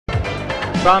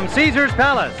From Caesars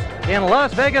Palace in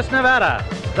Las Vegas, Nevada,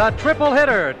 the triple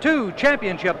hitter, 2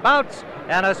 championship bouts,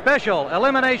 and a special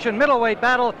elimination middleweight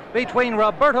battle between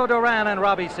Roberto Duran and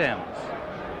Robbie Sims.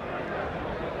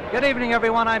 Good evening,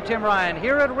 everyone. I'm Tim Ryan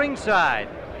here at ringside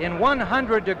in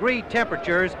 100-degree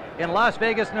temperatures in Las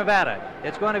Vegas, Nevada.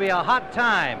 It's going to be a hot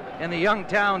time in the young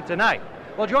town tonight.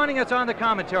 Well, joining us on the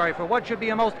commentary for what should be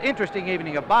a most interesting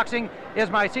evening of boxing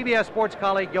is my CBS Sports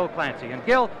colleague, Gil Clancy. And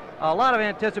Gil, a lot of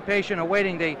anticipation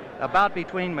awaiting the bout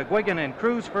between McGuigan and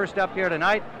Cruz first up here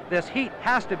tonight. This heat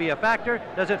has to be a factor.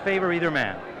 Does it favor either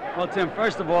man? Well, Tim,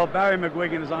 first of all, Barry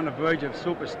McGuigan is on the verge of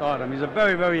superstardom. He's a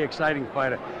very, very exciting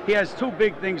fighter. He has 2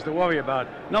 big things to worry about.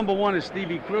 Number 1 is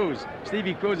Stevie Cruz.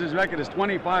 Stevie Cruz's record is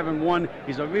 25-1.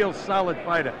 He's a real solid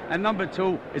fighter. And number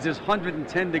 2 is his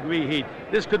 110-degree heat.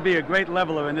 This could be a great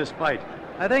leveler in this fight.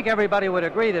 I think everybody would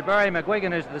agree that Barry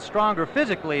McGuigan is the stronger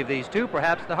physically of these two,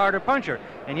 perhaps the harder puncher.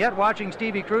 And yet, watching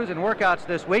Stevie Cruz in workouts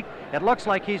this week, it looks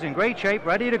like he's in great shape,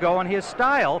 ready to go, and his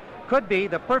style could be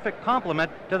the perfect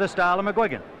complement to the style of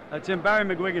McGuigan. Tim, Barry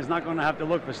McGuigan is not going to have to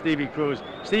look for Stevie Cruz.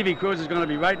 Stevie Cruz is going to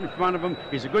be right in front of him.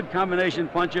 He's a good combination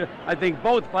puncher. I think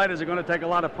both fighters are going to take a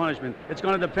lot of punishment. It's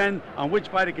going to depend on which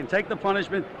fighter can take the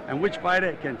punishment and which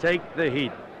fighter can take the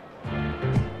heat.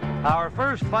 Our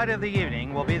first fight of the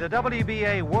evening will be the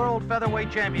WBA World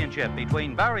Featherweight Championship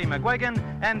between Barry McGuigan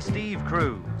and Steve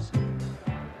Cruz.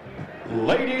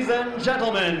 Ladies and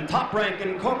gentlemen, Top Rank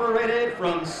Incorporated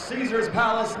from Caesars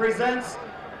Palace presents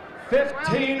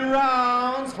 15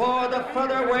 rounds for the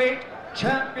Featherweight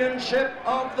Championship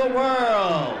of the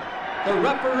World. The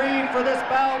referee for this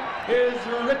bout is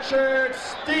Richard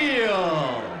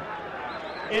Steele.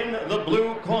 In the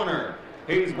blue corner,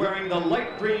 he's wearing the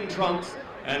light green trunks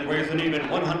and weighs an even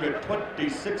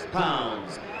 126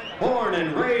 pounds. Born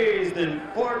and raised in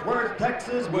Fort Worth,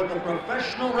 Texas, with a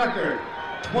professional record,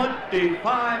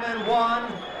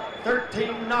 25-1, 13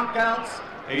 knockouts.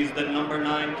 He's the number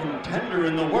 9 contender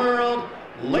in the world.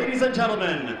 Ladies and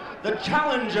gentlemen, the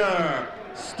challenger,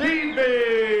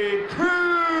 Stevie Cruz.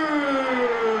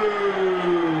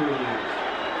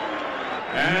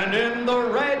 And in the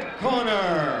red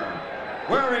corner,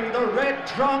 wearing the red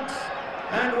trunks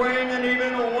and weighing an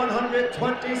even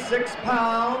 126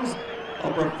 pounds,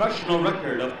 a professional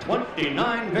record of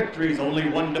 29 victories, only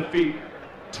 1 defeat,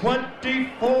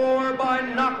 24 by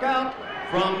knockout,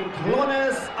 from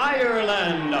Clones,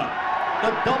 Ireland,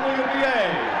 the WBA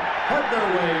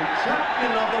Featherweight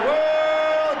Champion of the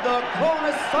World, the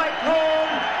Clones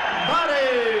Cyclone,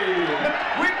 Barry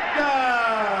McGuigan.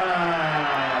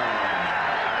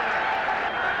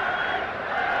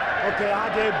 Okay, I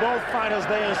gave both fighters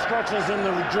their instructions in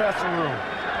the dressing room.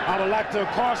 I would like to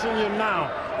caution you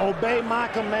now, obey my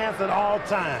commands at all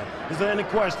times. Is there any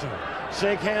question?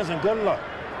 Shake hands and good luck.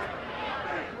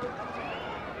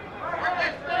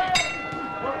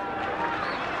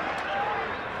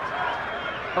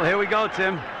 Well, here we go,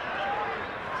 Tim.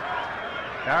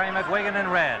 Barry McGuigan in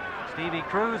red, Stevie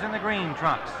Cruz in the green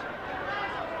trunks.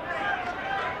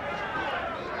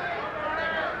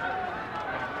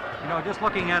 You know, just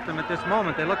looking at them at this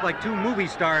moment, they look like 2 movie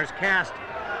stars cast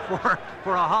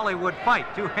for a Hollywood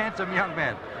fight. 2 handsome young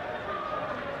men.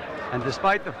 And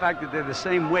despite the fact that they're the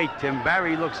same weight, Tim,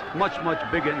 Barry looks much, much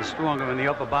bigger and stronger in the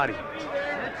upper body.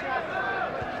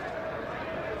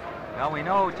 Well, we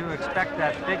know to expect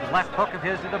that big left hook of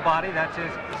his to the body. That's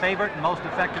his favorite and most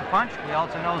effective punch. We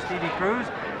also know Stevie Cruz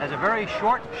has a very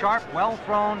short, sharp,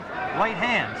 well-thrown right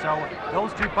hand. So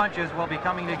those 2 punches will be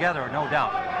coming together, no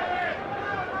doubt.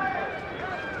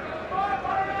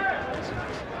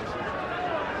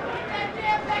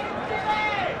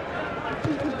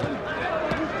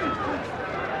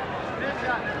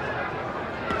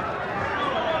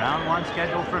 Round 1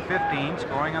 scheduled for 15,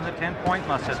 scoring on the 10-point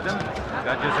must system.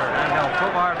 Judges are Angel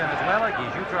Tovar, Venezuela,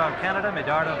 Guijutra of Canada,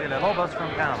 Medardo Villalobos from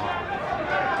Panama.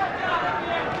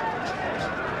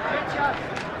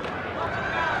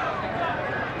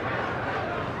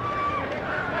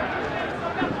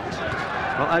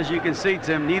 Well, as you can see,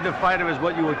 Tim, neither fighter is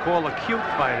what you would call a cute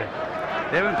fighter.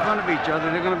 They're in front of each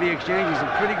other. They're going to be exchanging some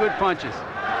pretty good punches.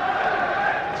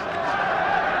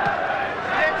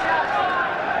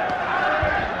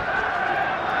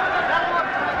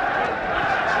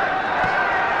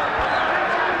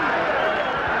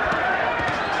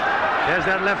 There's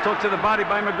that left hook to the body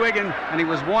by McGuigan, and he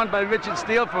was warned by Richard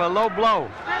Steele for a low blow.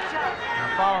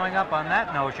 Now, following up on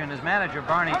that notion, his manager,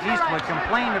 Barney Eastwood,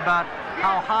 complained about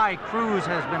how high Cruz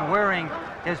has been wearing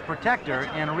his protector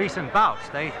in recent bouts.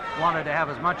 They wanted to have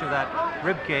as much of that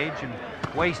rib cage and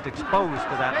waist exposed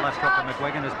to that left hook of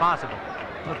McGuigan as possible.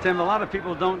 Well, Tim, a lot of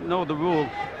people don't know the rule.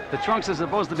 The trunks are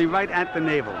supposed to be right at the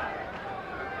navel.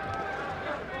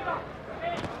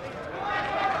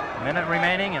 Minute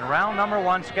remaining in round number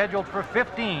 1, scheduled for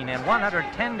 15 in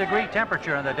 110-degree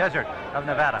temperature in the desert of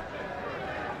Nevada.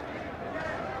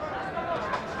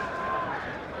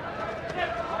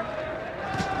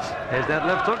 There's that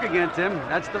left hook again, Tim.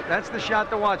 That's the shot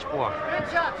to watch for. Good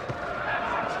shots.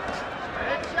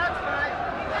 Good shots, Mike.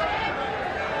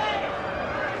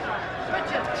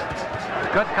 Switch it.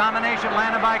 Good combination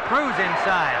landed by Cruz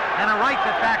inside, and a right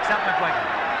that backs up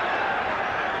McGuigan.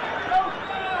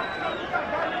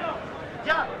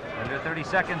 Jump. Under 30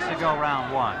 seconds to go,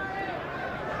 round 1.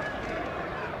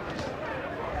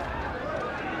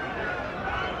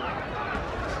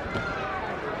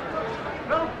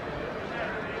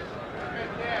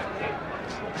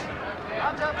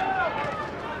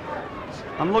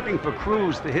 I'm looking for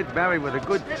Cruz to hit Barry with a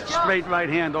good straight right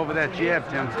hand over that jab,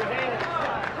 Tim.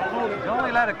 He's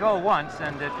only let it go once,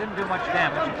 and it didn't do much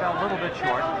damage. He fell a little bit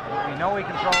short. We know he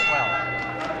can throw it well.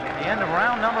 The end of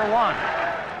round number 1.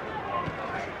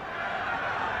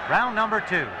 Round number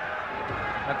 2.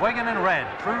 McGuigan in red,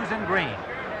 Cruz in green.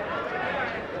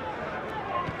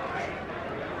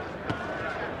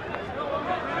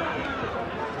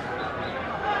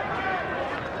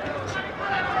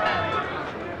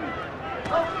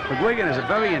 McGuigan is a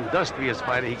very industrious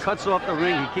fighter. He cuts off the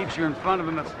ring. He keeps you in front of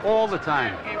him all the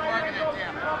time.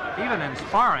 Even in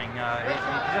sparring, he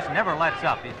just never lets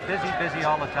up. He's busy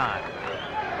all the time.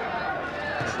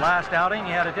 His last outing,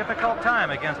 he had a difficult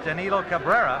time against Danilo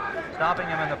Cabrera, stopping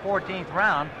him in the 14th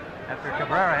round after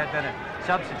Cabrera had been a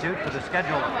substitute for the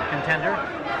scheduled contender.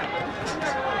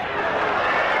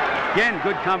 Again,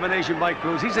 good combination by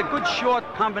Cruz. He's a good short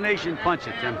combination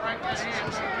puncher, Tim.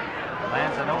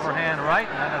 Lands an overhand right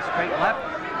and then a straight left.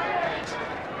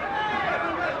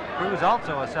 Cruz,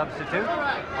 also a substitute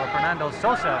for Fernando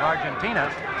Sosa of Argentina,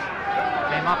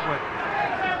 came up with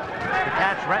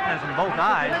detached retinas in both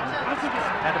eyes and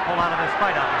had to pull out of this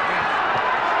fight, obviously.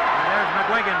 And there's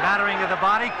McGuigan battering to the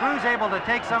body. Cruz able to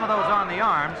take some of those on the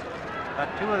arms, but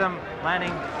 2 of them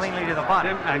landing cleanly to the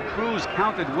body. And Cruz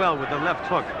countered well with the left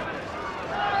hook.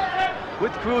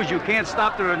 With Cruz, you can't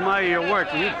stop to admire your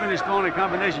work. When you finish throwing a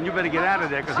combination, you better get out of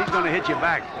there because he's going to hit you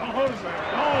back.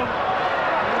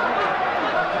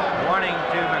 Warning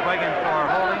to McGuigan for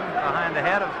holding behind the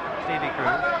head of Stevie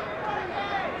Cruz.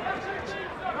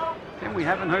 Tim, we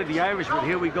haven't heard the Irish with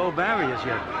 "Here we go, Barry" as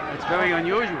yet. It's very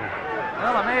unusual.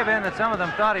 Well, it may have been that some of them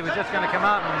thought he was just going to come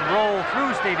out and roll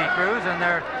through Stevie Cruz, and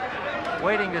they're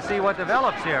waiting to see what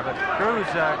develops here. But Cruz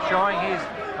showing he's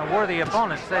a worthy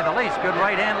opponent, to say the least. Good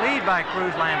right hand lead by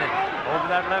Cruz landed. Over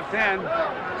that left hand.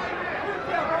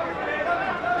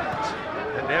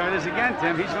 And there it is again,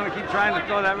 Tim. He's going to keep trying to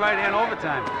throw that right hand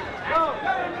overtime.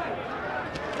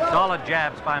 Solid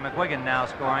jabs by McGuigan now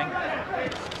scoring.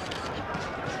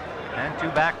 And 2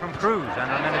 back from Cruz.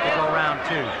 Under a minute to go, round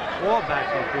 2. 4 back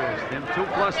from Cruz, Tim. 2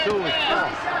 plus 2 is 4.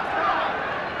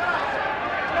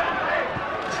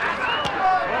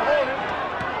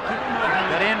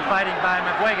 Good infighting by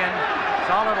McGuigan.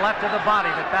 Solid left to the body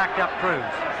that backed up Cruz.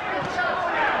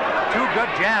 2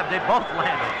 good jabs. They both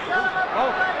landed.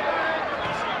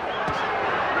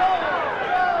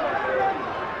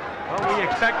 Well, we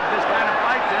expected this kind of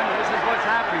fight, Tim, and this is what's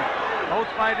happening.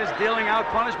 Both fighters dealing out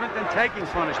punishment and taking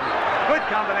punishment. Good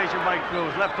combination by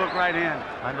Cruz. Left hook, right hand.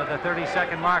 Under the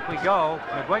 30-second mark we go.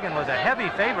 McGuigan was a heavy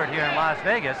favorite here in Las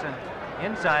Vegas, and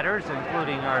insiders,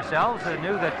 including ourselves,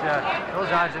 knew that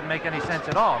those odds didn't make any sense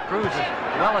at all. Cruz is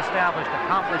well-established,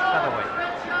 accomplished featherweight.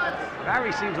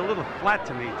 Barry seems a little flat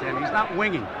to me, Tim. He's not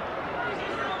winging.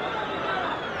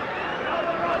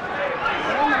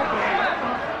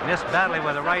 Missed badly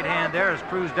with a right hand there as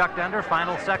Cruz ducked under.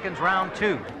 Final seconds, round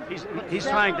 2. He's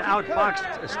trying to outbox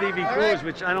Stevie Cruz,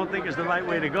 which I don't think is the right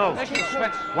way to go.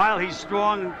 While he's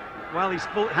strong, while he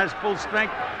has full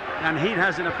strength, and heat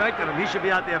hasn't affected him, he should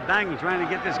be out there banging, trying to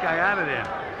get this guy out of there.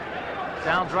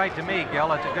 Sounds right to me, Gil.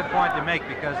 That's a good point to make,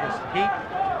 because this heat,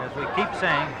 as we keep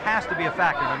saying, has to be a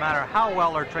factor no matter how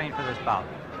well they're trained for this bout.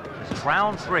 This is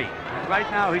round 3. Right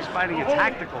now, he's fighting a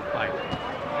tactical fight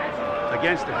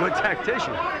against a good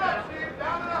tactician.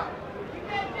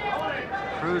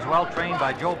 Cruz well trained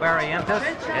by Joe Barrientos.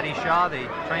 Eddie Shaw, the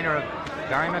trainer of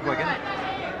Barry McGuigan.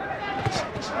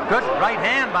 Good right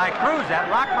hand by Cruz. That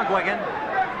rocked McGuigan.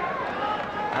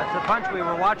 That's the punch we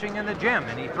were watching in the gym,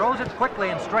 and he throws it quickly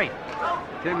and straight.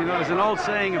 Tim, you know, there's an old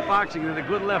saying in boxing that a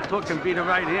good left hook can beat a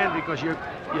right hand because your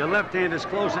left hand is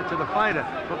closer to the fighter.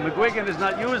 But McGuigan is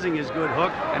not using his good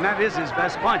hook, and that is his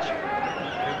best punch. 2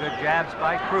 good jabs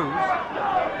by Cruz.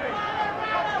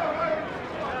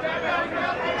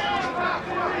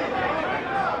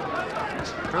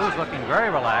 Cruz looking very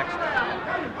relaxed.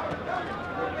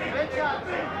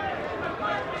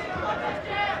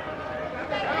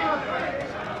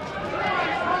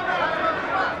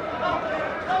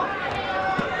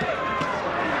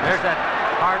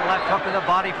 Hard left hook to the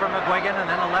body from McGuigan, and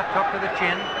then a left hook to the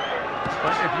chin.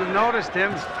 But if you noticed him,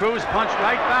 Cruz punched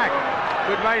right back.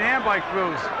 Good right hand by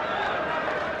Cruz.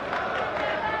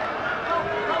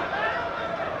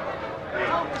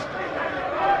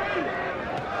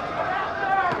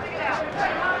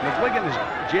 McGuigan is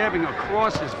jabbing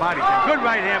across his body. Good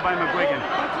right hand by McGuigan.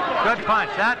 Good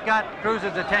punch. That got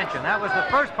Cruz's attention. That was the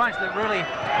first punch that really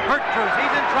hurt Cruz.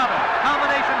 He's in trouble.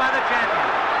 Combination by the champion.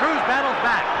 Cruz battles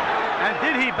back. And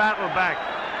did he battle back?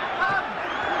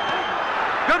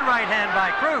 Good right hand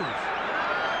by Cruz.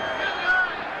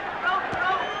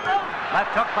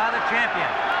 Left hook by the champion.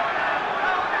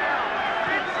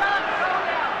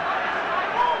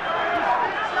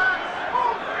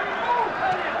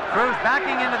 Cruz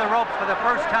backing into the ropes for the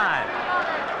first time.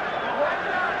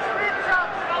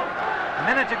 A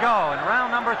minute to go in round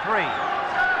number 3.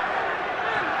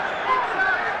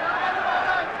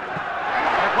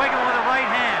 McGuigan with a right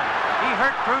hand. He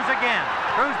hurt Cruz again.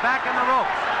 Cruz back in the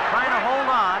ropes, trying to hold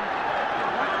on.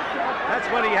 That's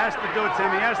what he has to do,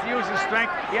 Tim. He has to use his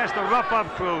strength. He has to rough up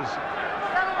Cruz.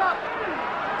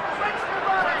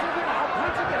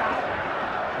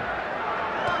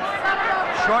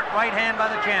 Short right hand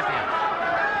by the champion.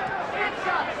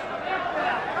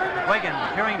 McGuigan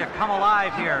appearing to come alive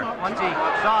here once he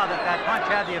saw that that punch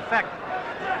had the effect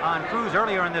on Cruz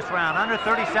earlier in this round. Under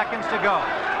 30 seconds to go.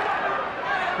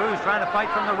 Cruz trying to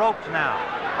fight from the ropes now.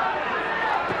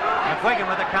 McGuigan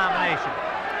with a combination.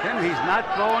 Tim, he's not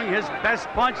throwing his best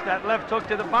punch, that left hook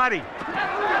to the body.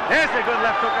 There's a good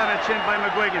left hook on the chin by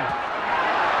McGuigan.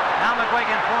 Now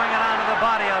McGuigan throwing it onto the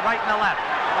body, a right and a left,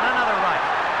 and another right.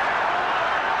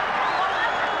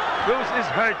 Cruz is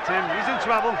hurt, Tim. He's in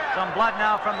trouble. Some blood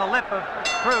now from the lip of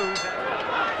Cruz.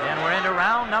 And we're into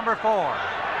round number 4.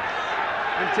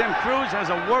 And Tim, Cruz has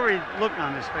a worried look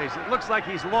on his face. It looks like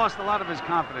he's lost a lot of his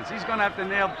confidence. He's going to have to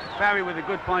nail Barry with a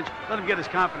good punch. Let him get his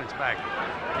confidence back.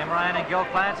 Tim Ryan and Gil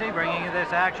Clancy bringing you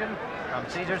this action from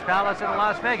Caesars Palace in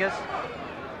Las Vegas.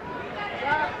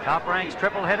 Top Ranks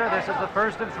triple hitter. This is the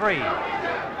first of 3.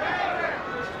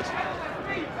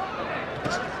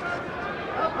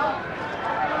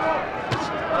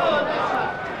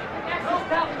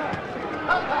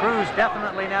 Cruz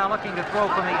definitely now looking to throw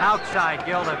from the outside,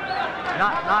 Gil,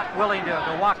 not willing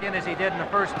to walk in as he did in the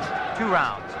first 2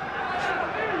 rounds.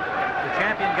 The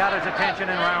champion got his attention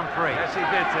in round 3. Yes, he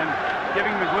did, Tim.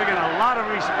 Giving McGuigan a lot of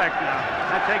respect now.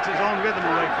 That takes his own rhythm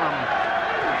away from him.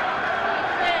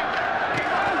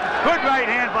 Good right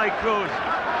hand by Cruz.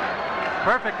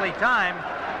 Perfectly timed.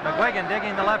 McGuigan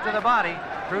digging the left of the body.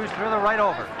 Cruz threw the right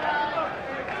over.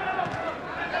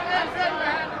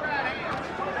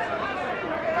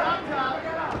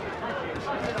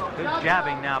 Good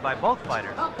jabbing now by both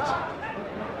fighters.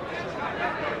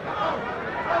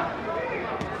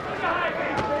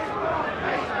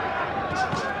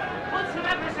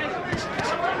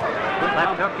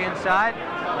 Left hook inside,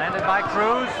 landed by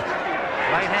Cruz.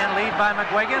 Right hand lead by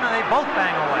McGuigan, and they both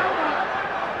bang away.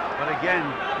 But again,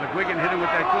 McGuigan hit him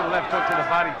with that good left hook to the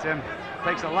body, Tim.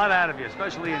 Takes a lot out of you,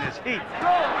 especially in his heat.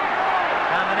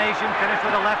 Combination finished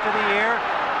with a left to the ear.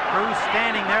 Cruz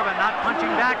standing there, but not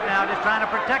punching back now, just trying to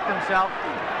protect himself.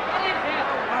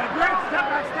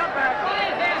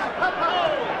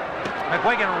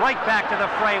 McGuigan right back to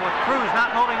the fray with Cruz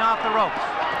not moving off the ropes.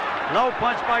 Low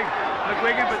punch by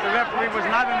McGuigan, but the referee was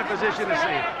not in a position to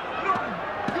see it.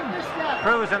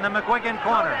 Cruz in the McGuigan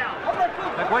corner.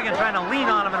 McGuigan trying to lean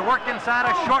on him and worked inside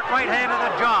a short right hand to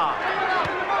the jaw.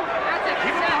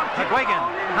 McGuigan,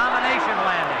 combination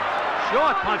landing.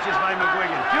 Short punches by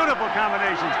McGuigan. Beautiful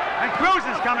combinations. And Cruz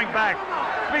is coming back.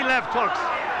 3 left hooks.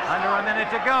 Under a minute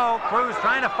to go. Cruz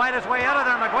trying to fight his way out of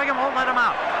there. McGuigan won't let him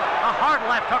out. A hard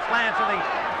left hook lands to the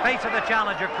face of the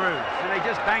challenger, Cruz. And they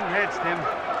just banged heads, Tim.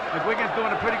 McGuigan's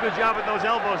doing a pretty good job with those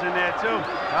elbows in there, too.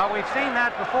 Well, we've seen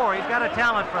that before. He's got a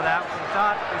talent for that.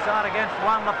 We saw it against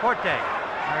Juan Laporte in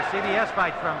our CBS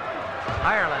fight from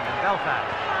Ireland and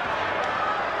Belfast.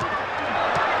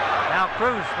 Now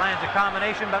Cruz lands a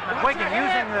combination, but McGuigan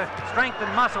using the strength and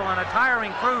muscle and a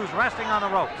tiring Cruz resting on the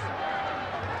ropes.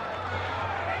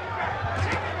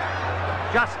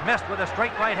 Just missed with a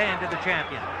straight right hand to the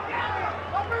champion.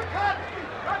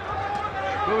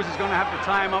 Cruz is going to have to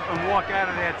tie him up and walk out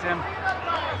of there, Tim.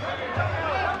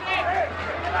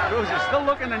 Cruz is still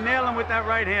looking to nail him with that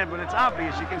right hand, but it's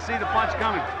obvious. You can see the punch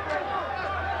coming.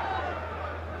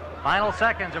 Final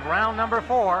seconds of round number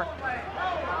 4.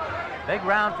 Big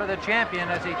round for the champion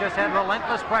as he just had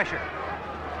relentless pressure.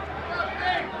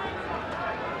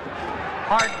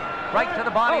 Hard right to the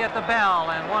body at the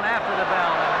bell and one after the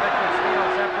bell. And Richard Steele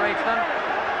separates them.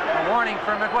 A warning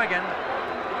for McGuigan.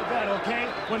 Is that okay?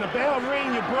 When the bell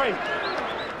rings, you break.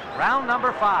 Round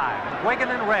number 5.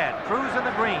 McGuigan in red, Cruz in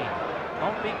the green.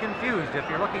 Don't be confused if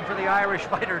you're looking for the Irish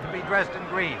fighter to be dressed in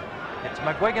green. It's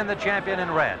McGuigan, the champion,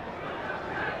 in red.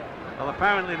 Well,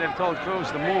 apparently they've told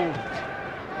Cruz to move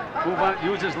on,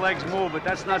 use his legs, move, but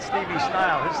that's not Stevie's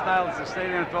style. His style is to stay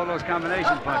there and throw those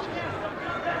combination punches.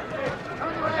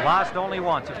 Lost only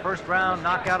once. A first round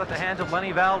knockout at the hands of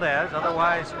Lenny Valdez.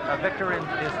 Otherwise, a victor in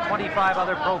his 25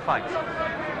 other pro fights.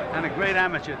 And a great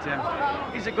amateur, Tim.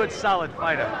 He's a good, solid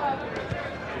fighter.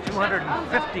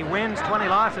 250 wins, 20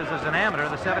 losses as an amateur,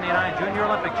 the 79 Junior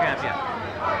Olympic champion.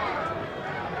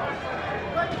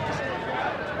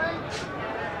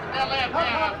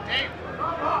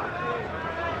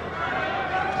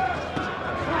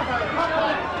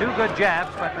 Two good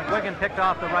jabs, but McGuigan picked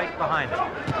off the right behind it.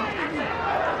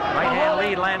 Right hand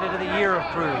lead landed to the ear of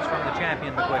Cruz from the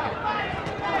champion McGuigan.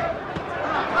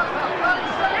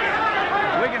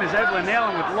 McGuigan is able to nail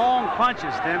him with long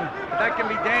punches, Tim, but that can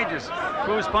be dangerous.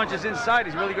 Cruz punches inside,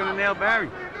 he's really going to nail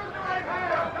Barry.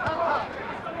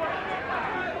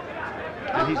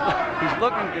 And he's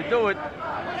looking to do it.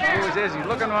 Cruz is. He's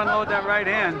looking to unload that right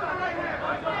hand.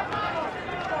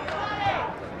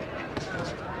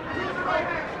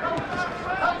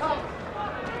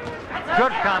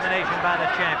 Good combination by the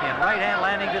champion. Right hand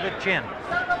landing to the chin.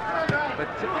 But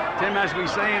Tim, as we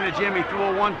say in the gym, he threw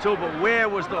a 1-2, but where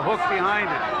was the hook behind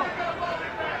it?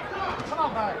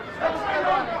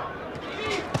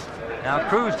 Now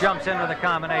Cruz jumps in with a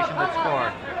combination that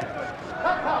scored.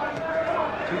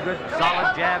 Two good,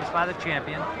 solid jabs by the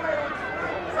champion.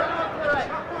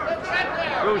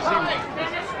 Cruz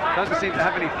doesn't seem to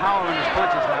have any power in his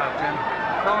punches now, Tim.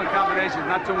 Throwing combinations,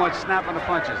 not too much snap on the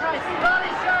punches.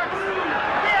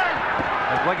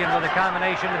 McGuigan with a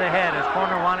combination to the head. His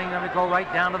corner wanting them to go right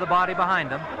down to the body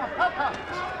behind him.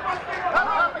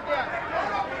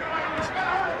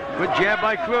 Good jab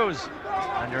by Cruz.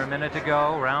 Under a minute to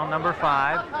go, round number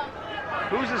 5.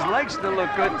 Cruz's legs still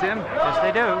look good, Tim. Yes,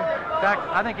 they do. In fact,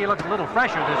 I think he looks a little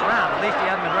fresher this round. At least he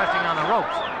hasn't been resting on the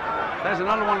ropes. There's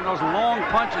another one of those long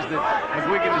punches that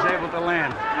McGuigan is able to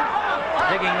land.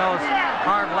 Digging those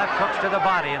hard left hooks to the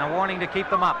body and a warning to keep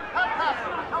them up.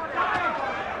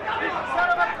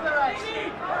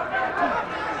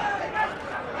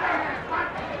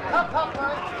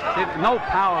 No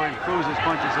power in Cruz's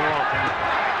punches at all, Tim.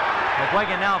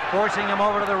 McGuigan now forcing him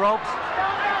over to the ropes.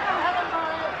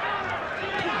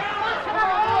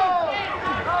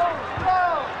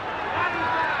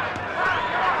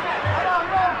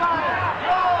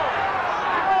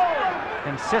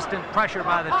 Consistent pressure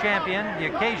by the champion. The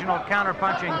occasional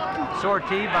counter-punching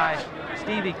sortie by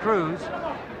Stevie Cruz,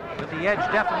 with the edge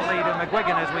definitely to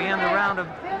McGuigan as we end round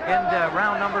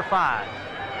number 5.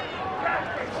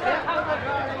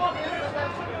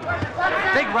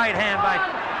 Big right hand by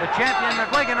the champion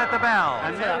McGuigan at the bell.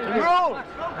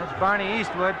 That's Barney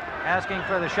Eastwood asking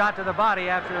for the shot to the body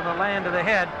after the land to the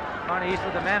head. Barney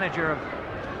Eastwood, the manager of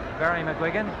Barry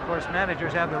McGuigan. Of course,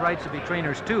 managers have the rights to be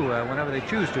trainers too, whenever they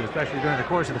choose to, especially during the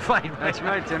course of the fight. That's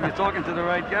right, Tim. You're talking to the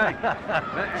right guy.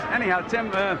 Anyhow, Tim,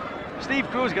 Steve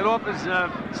Cruz got off his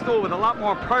stool with a lot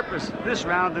more purpose this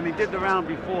round than he did the round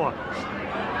before.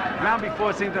 The round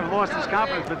before seemed to have lost his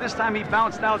confidence, but this time he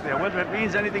bounced out there. Whether it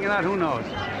means anything or not, who knows?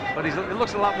 But it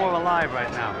looks a lot more alive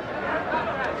right now.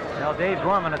 Well, Dave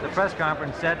Gorman at the press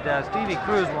conference said Stevie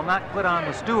Cruz will not quit on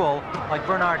the stool like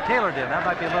Bernard Taylor did. That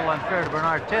might be a little unfair to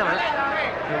Bernard Taylor,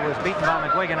 who was beaten by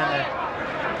McGuigan in the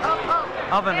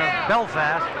oven of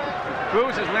Belfast.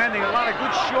 Cruz is landing a lot of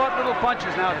good short little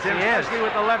punches now, Yes, Tim, especially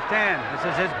with the left hand. This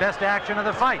is his best action of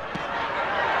the fight.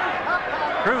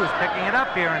 Cruz picking it up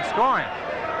here and scoring.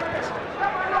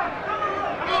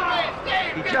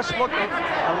 He just looked a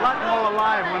lot more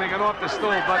alive when he got off the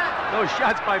stool, but those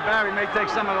shots by Barry may take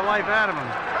some of the life out of him.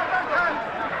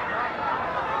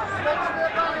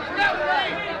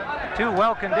 Two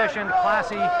well-conditioned,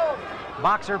 classy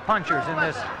boxer punchers in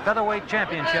this featherweight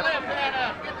championship.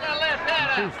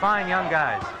 Two fine young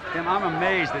guys. Tim, I'm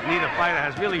amazed that neither fighter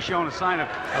has really shown a sign of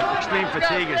extreme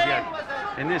fatigue as yet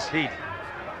in this heat.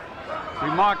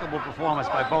 Remarkable performance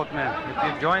by both men. If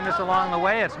you've joined us along the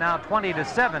way, it's now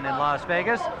 20-7 in Las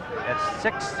Vegas. At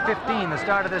 6:15, the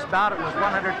start of this bout, it was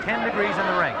 110 degrees in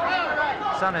the ring.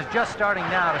 The sun is just starting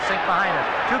now to sink behind us.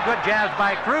 Two good jabs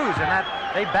by Cruz, and that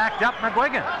they backed up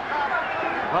McGuigan.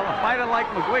 Well, a fighter like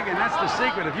McGuigan, that's the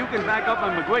secret. If you can back up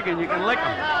on McGuigan, you can lick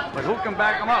him. But who can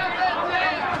back him up?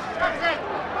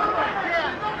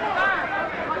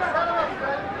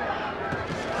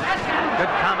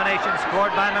 Good combination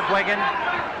scored by McGuigan. A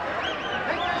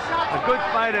good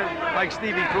fighter like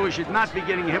Stevie Cruz should not be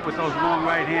getting hit with those long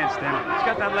right hands, Tim. He's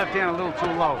got that left hand a little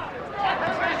too low.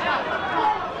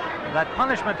 That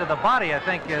punishment to the body, I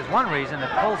think, is one reason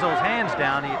it pulls those hands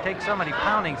down. You take so many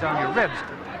poundings on your ribs.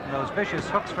 And those vicious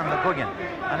hooks from McGuigan.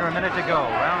 Under a minute to go.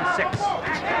 Round 6.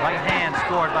 Right hand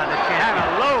scored by the champion. And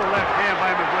a low left hand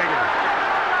by McGuigan.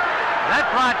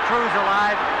 That brought Cruz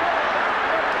alive.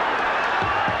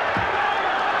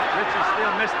 Richard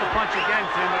Steele missed the punch again,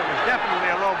 Tim, but it was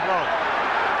definitely a low blow.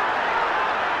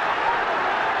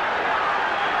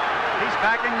 He's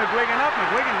backing McGuigan up.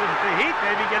 McGuigan with the heat,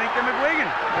 maybe getting to McGuigan.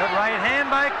 Good right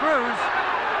hand by Cruz.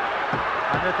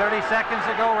 Under 30 seconds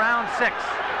to go, round 6.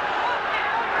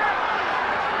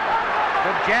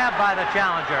 Good jab by the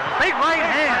challenger. Big right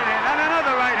hand. And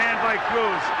another right hand by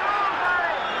Cruz.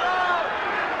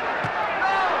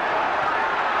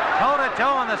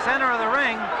 Toe-to-toe in the center of the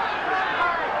ring.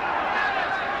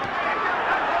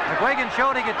 McGuigan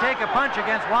showed he could take a punch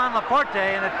against Juan Laporte,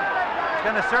 and it's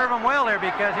going to serve him well here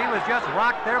because he was just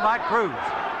rocked there by Cruz.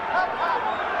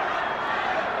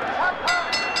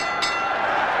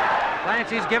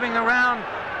 Clancy's giving the round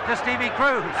to Stevie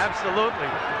Cruz. Absolutely.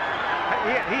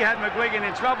 He had McGuigan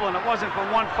in trouble, and it wasn't for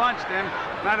one punch, Tim.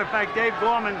 Matter of fact, Dave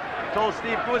Gorman told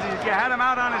Steve Cruz, he said, you had him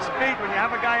out on his feet. When you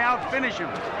have a guy out, finish him.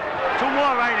 2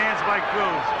 more right hands by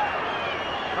Cruz.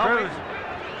 Cruz.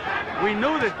 We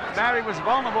knew that Barry was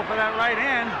vulnerable for that right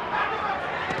hand.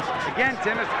 Again,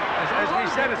 Tim, as we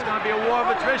said, it's going to be a war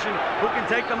of attrition. Who can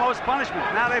take the most punishment?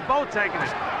 Now they've both taken it.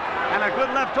 And a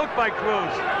good left hook by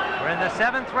Cruz. We're in the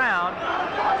 7th round,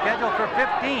 scheduled for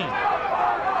 15.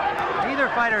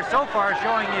 Neither fighter so far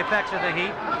showing the effects of the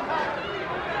heat.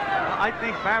 I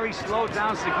think Barry slowed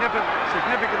down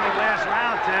significantly last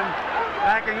round, Tim.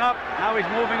 Backing up, now he's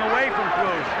moving away from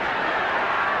Cruz.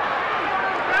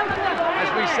 As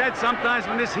we said, sometimes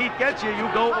when this heat gets you, you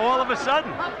go all of a sudden.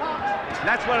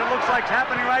 That's what it looks like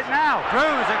happening right now.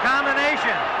 Cruz, a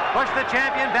combination. Push the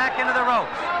champion back into the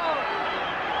ropes.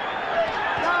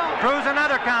 Cruz,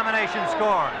 another combination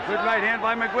score. Good right hand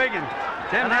by McGuigan.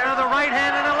 And another right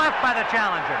hand and a left by the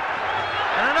challenger.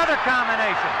 And another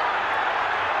combination.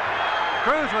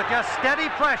 Cruz with just steady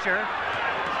pressure.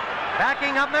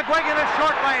 Backing up McGuigan, a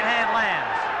short right hand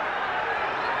lands.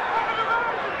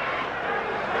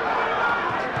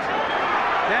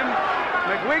 Tim,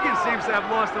 McGuigan seems to have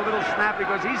lost a little snap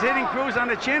because he's hitting Cruz on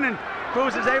the chin and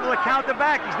Cruz is able to counter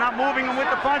back. He's not moving him with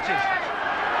the punches.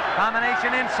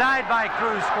 Combination inside by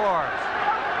Cruz scores.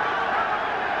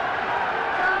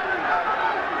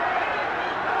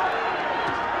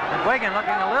 McGuigan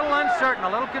looking a little uncertain, a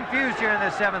little confused here in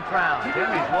this 7th round. Tim,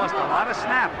 he's lost a lot of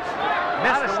snap.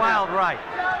 Missed the wild right.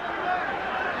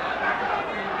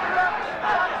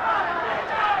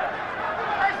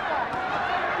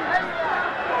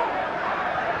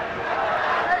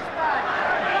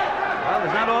 Well,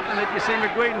 it's not often that you see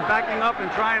McGuigan backing up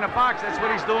and trying to box. That's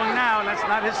what he's doing now, and that's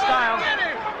not his style.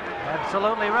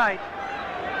 Absolutely right.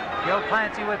 Joe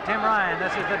Clancy with Tim Ryan.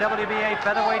 This is the WBA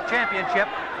Featherweight Championship.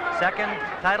 2nd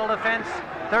title defense,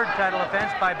 3rd title defense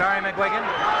by Barry McGuigan.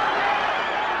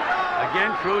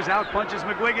 Again, Cruz out-punches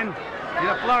McGuigan in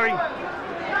a flurry.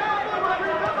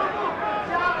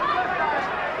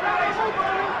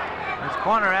 His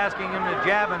corner asking him to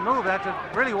jab and move. That's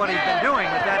really what he's been doing.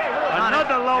 With that.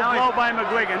 Another low blow by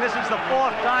McGuigan. This is the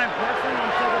 4th time.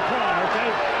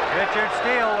 Richard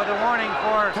Steele with a warning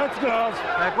for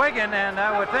McGuigan, and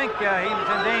I would think he's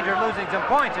in danger of losing some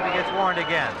points if he gets warned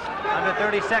again. Under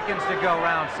 30 seconds to go,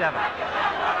 round 7.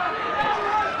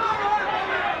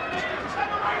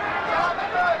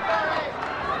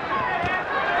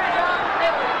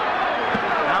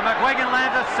 Now McGuigan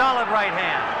lands a solid right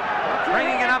hand,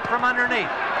 bringing it up from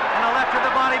underneath. And a left to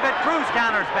the body, but Cruz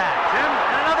counters back. Tim?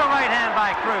 And another right hand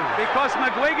by Cruz. Because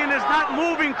McGuigan is not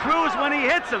moving Cruz when he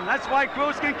hits him. That's why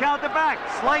Cruz can counter back.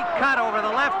 Slight cut over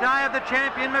the left eye of the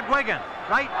champion McGuigan.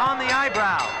 Right on the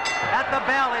eyebrow. At the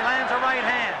bell, he lands a right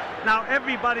hand. Now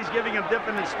everybody's giving him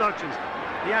different instructions.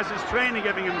 He has his trainer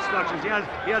giving him instructions. He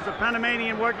has a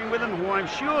Panamanian working with him who I'm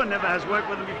sure never has worked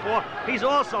with him before. He's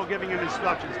also giving him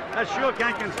instructions. That sure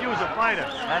can't confuse a fighter.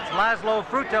 That's Laszlo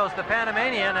Frutos, the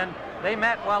Panamanian, and they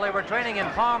met while they were training in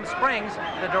Palm Springs,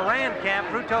 the Duran camp.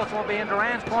 Frutos will be in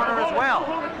Duran's corner as well.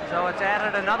 So it's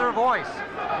added another voice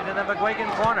into the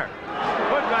McGuigan corner.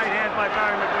 Good right hand by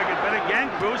Barry McGuigan, but again,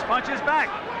 Cruz punches back.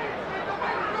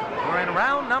 We're in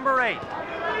round number 8.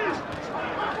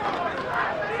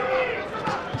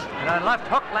 And a left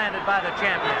hook landed by the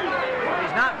champion.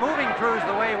 He's not moving Cruz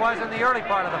the way he was in the early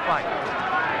part of the fight.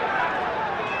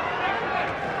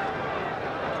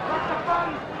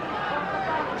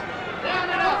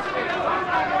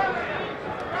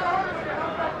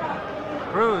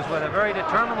 Cruz with a very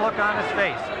determined look on his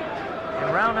face. In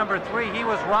round number 3, he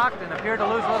was rocked and appeared to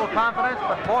lose a little confidence,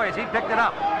 but boy, has he picked it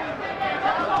up.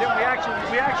 Tim,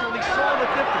 we actually saw the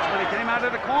difference when he came out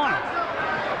of the corner.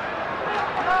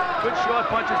 Good short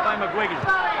punches by McGuigan.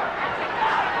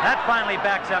 That finally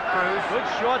backs up Cruz. Good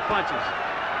short punches.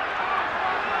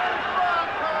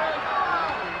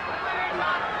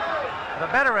 The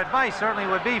better advice certainly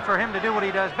would be for him to do what he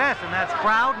does best, and that's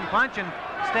crowd and punch and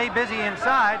stay busy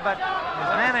inside, but his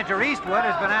manager Eastwood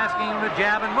has been asking him to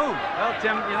jab and move. Well,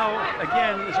 Tim, you know,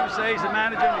 again, as you say, he's a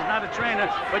manager, he's not a trainer,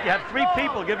 but you have 3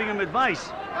 people giving him advice.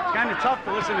 It's kind of tough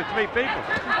to listen to 3 people.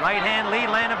 Right hand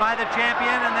lead landed by the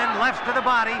champion, and then lefts to the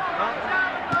body. Well,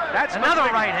 that's another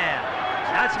McGuigan. right hand.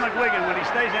 That's McGuigan when he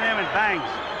stays in there and bangs.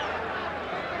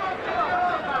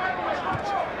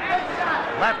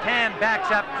 Left hand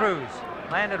backs up Cruz.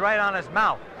 Landed right on his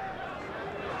mouth.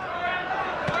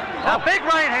 A big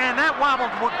right hand, that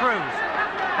wobbled Cruz.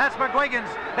 That's McGuigan's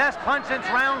best punch since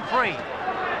round 3.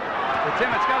 But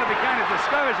Tim, it's got to be kind of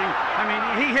discouraging. I mean,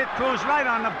 he hit Cruz right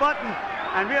on the button,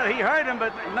 and really, he hurt him,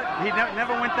 but he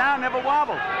never went down, never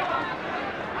wobbled.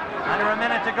 Under a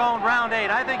minute to go in round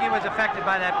 8. I think he was affected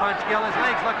by that punch, Gil. His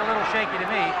legs look a little shaky to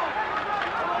me.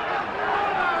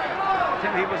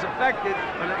 Tim, he was affected,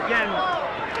 but again,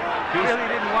 he really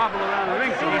didn't wobble around the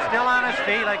ring. He's still on his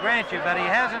feet, I grant you, but he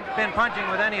hasn't been punching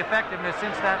with any effectiveness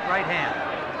since that right hand.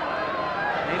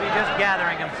 Maybe just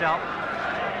gathering himself.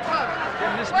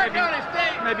 Tim, this may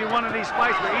be one of these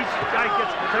fights where each guy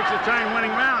takes a turn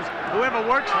winning rounds. Whoever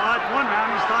works hard one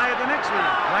round, he's tired the next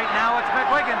round. Right now, it's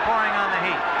McGuigan pouring on the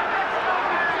heat.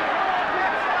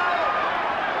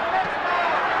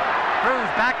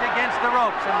 Cruz backed against the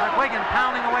ropes, and McGuigan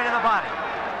pounding away to the body.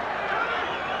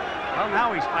 Well,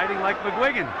 now he's fighting like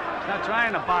McGuigan. He's not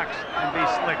trying to box and be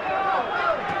slick.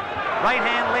 Right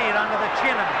hand lead under the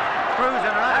chin of Cruz,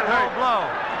 and another low blow.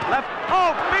 Left.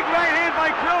 Oh, big right hand by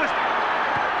Cruz.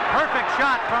 Perfect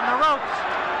shot from the ropes.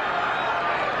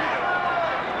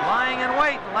 Lying in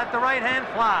wait and let the right hand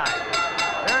fly.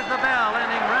 There's the bell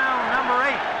ending round number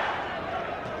 8.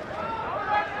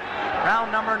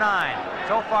 Round number 9.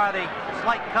 So far, the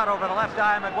slight cut over the left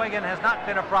eye of McGuigan has not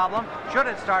been a problem. Should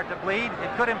it start to bleed,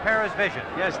 it could impair his vision.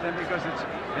 Yes, then, because it's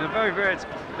in a very, very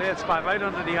bad spot right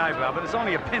under the eyebrow, but it's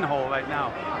only a pinhole right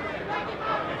now.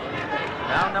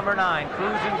 Round number 9,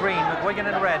 Cruz in green, McGuigan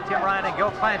in red, Tim Ryan and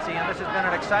Gil Clancy, and this has been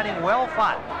an exciting,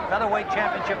 well-fought featherweight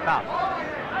championship bout.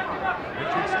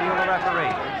 Richard Steele, the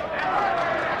referee.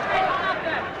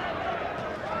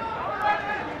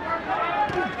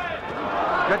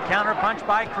 Good counter punch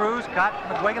by Cruz, caught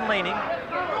McGuigan leaning.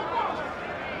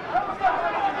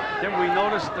 Tim, we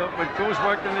noticed when Cruz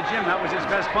worked in the gym, that was his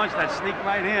best punch, that sneak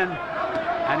right hand.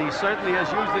 And he certainly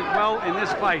has used it well in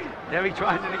this fight. There he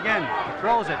tried it again. He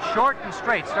throws it short and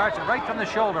straight, starts it right from the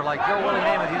shoulder like Joe Willie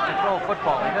Namath used to throw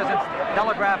football. He doesn't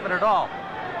telegraph it at all.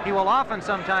 He will often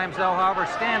sometimes, though, however,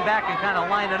 stand back and kind of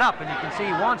line it up, and you can see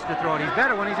he wants to throw it. He's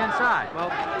better when he's inside. Well,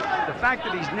 the fact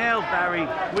that he's nailed Barry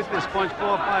with this punch 4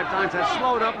 or 5 times has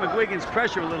slowed up McGuigan's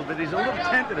pressure a little bit. He's a little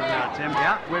tentative now, Tim.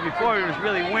 Yeah. Where before he was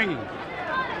really winging.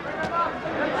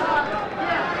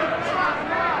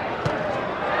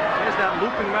 There's that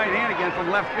looping right hand again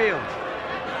from left field.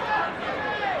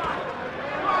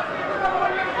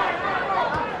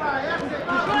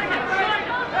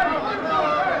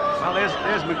 Well,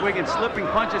 there's McGuigan slipping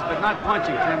punches, but not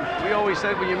punching, Tim. We always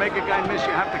said when you make a guy miss,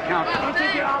 you have to count.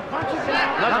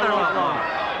 Another long.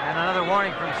 And another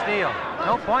warning from Steele.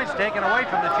 No points taken away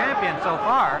from the champion so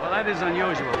far. Well, that is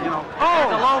unusual, you know.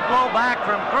 Oh! A low blow back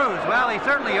from Cruz. Well, he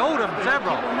certainly owed him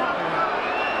several.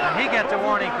 And he gets a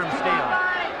warning from Steele.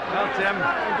 Well, Tim,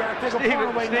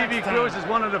 Stevie Cruz is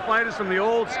one of the fighters from the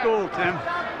old school, Tim.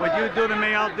 What you do to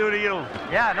me, I'll do to you.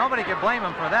 Yeah, nobody can blame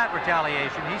him for that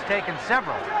retaliation. He's taken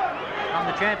several from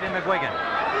the champion McGuigan.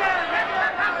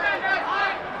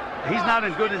 He's not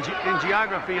as good in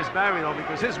geography as Barry, though,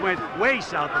 because his went way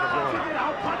south of the border.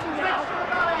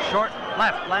 Short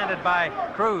left landed by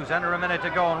Cruz. Under a minute to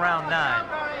go in round 9.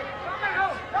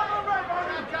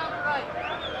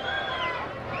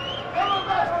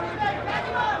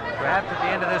 Perhaps at the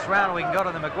end of this round we can go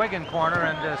to the McGuigan corner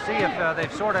and see if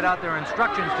they've sorted out their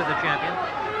instructions to the champion.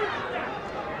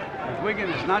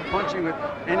 McGuigan is not punching with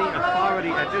any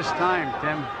authority at this time,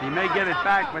 Tim. He may get it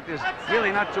back, but there's really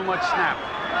not too much snap.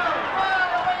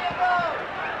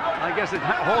 I guess it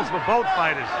holds for both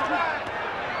fighters.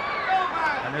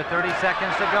 Under 30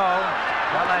 seconds to go.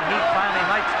 Well, that heat finally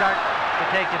might start to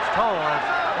take its toll, as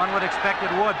one would expect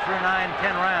it would through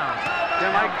 9-10 rounds.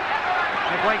 Tim,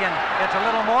 McGuigan gets a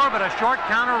little more, but a short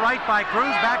counter right by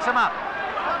Cruz backs him up.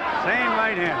 Same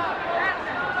right hand.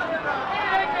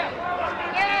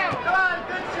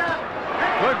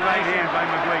 Good right hand by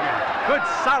McGuigan. Good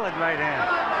solid right hand.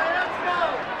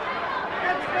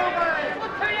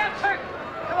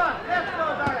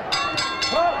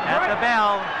 At the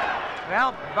bell.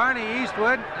 Well, Barney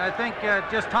Eastwood, I think,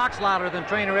 just talks louder than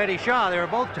trainer Eddie Shaw. They were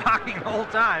both talking the whole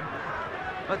time,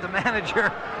 but the manager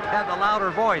had the louder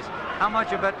voice. How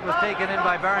much of it was taken in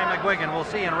by Barry McGuigan, we'll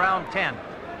see in round 10.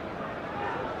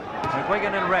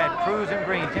 McGuigan in red, Cruz in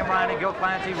green, Tim Ryan and Gil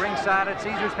Clancy ringside at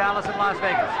Caesars Palace in Las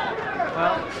Vegas.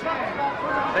 Well,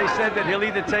 they said that he'll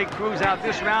either take Cruz out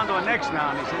this round or next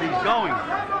round. He said he's going.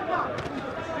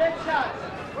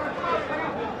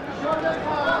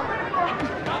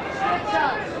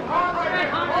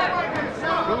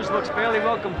 Cruz looks fairly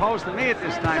well composed to me at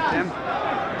this time, Tim.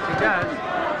 Yes, he does.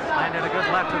 Landed a good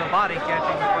left to the body,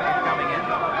 catching McGuigan coming in.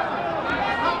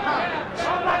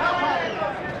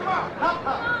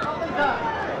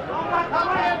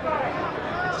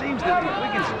 It seems that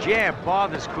McGuigan's jab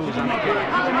bothers Cruz on the kick.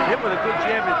 He's hit with a good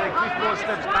jab and take 3-4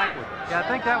 steps backward. Yeah, I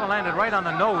think that one landed right on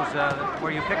the nose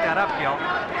where you picked that up, Gil.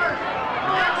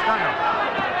 Stung him.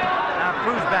 Now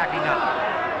Cruz backing up.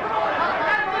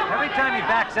 Every time he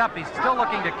backs up, he's still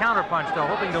looking to counterpunch, though,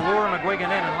 hoping to lure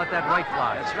McGuigan in and let that right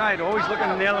fly. That's right, always looking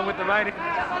to nail him with the right.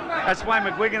 That's why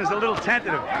McGuigan is a little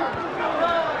tentative.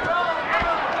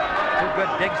 Two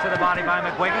good digs to the body by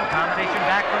McGuigan. Combination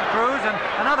back from Cruz, and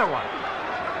another one.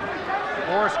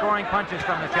 4 scoring punches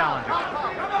from the challenger.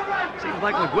 Seems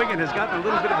like McGuigan has gotten a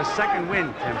little bit of a second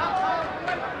wind, Tim.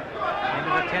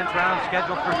 Into the 10th round,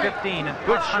 scheduled for 15 and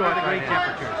good 100-degree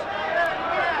temperatures.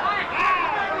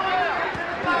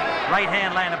 Right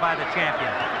hand landed by the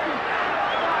champion.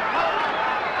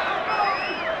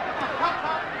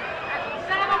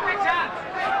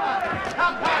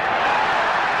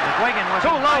 McGuigan was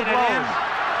two low blows. in.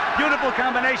 Beautiful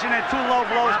combination and 2 low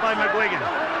blows by McGuigan.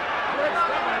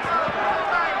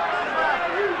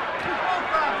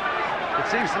 It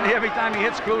seems to me every time he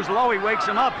hits Cruz low, he wakes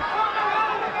him up.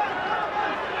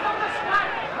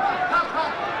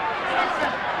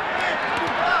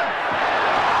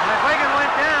 McGuigan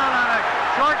went down on a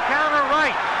short counter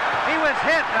right. He was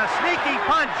hit, a sneaky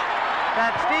punch.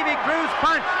 That Stevie Cruz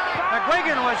punch.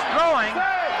 McGuigan was throwing,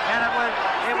 and it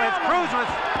was Cruz was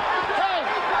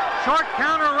short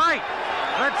counter right.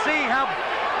 Let's see how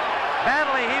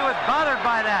badly he was bothered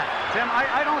by that. Tim,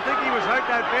 I don't think he was hurt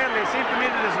that badly. It seemed to me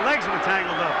that his legs were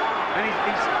tangled up. And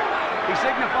he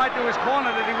signified to his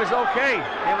corner that he was okay.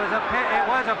 It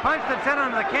was a punch that sent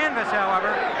him to the canvas,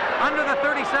 however. Under the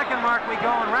 30-second mark we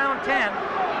go in round 10.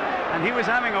 And he was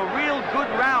having a real good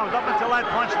round up until that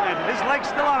punch landed. His legs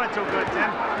still aren't too good,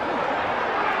 Tim.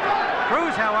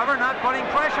 Cruz, however, not putting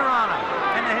pressure on him.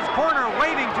 And his corner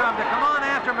waving to him to come on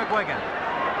after McGuigan.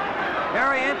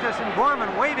 Barry Entis and Gorman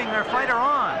waving their fighter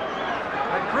on.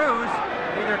 But Cruz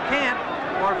either can't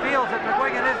or feels that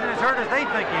McGuigan isn't as hurt as they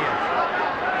think he is.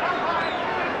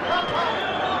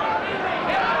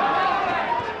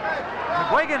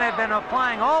 McGuigan had been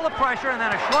applying all the pressure, and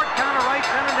then a short counter right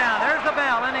sent him down. There's the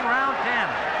bell, ending round 10.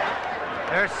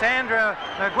 There's Sandra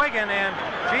McGuigan, and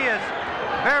she is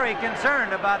very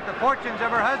concerned about the fortunes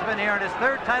of her husband here in his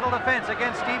 3rd title defense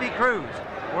against Stevie Cruz.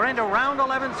 We're into round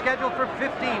 11, scheduled for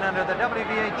 15 under the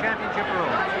WBA championship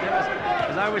rules.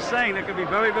 As I was saying, that could be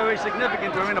very, very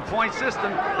significant. We're in a point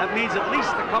system. That means at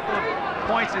least a couple of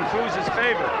points in Cruz's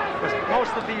favor, because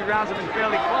most of the rounds have been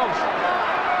fairly close.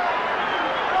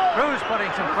 Cruz putting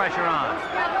some pressure on.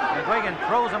 McGuigan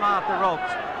throws him off the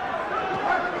ropes.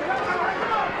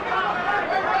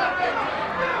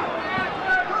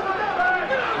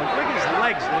 McGuigan's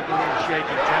legs look a little shaky,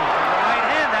 Tim. Right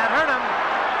hand, that hurt him.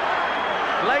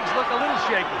 Legs look a little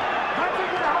shaky.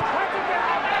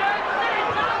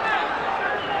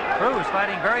 Cruz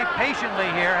fighting very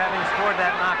patiently here, having scored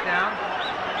that knockdown.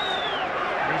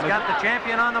 He's got the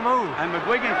champion on the move. And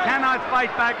McGuigan cannot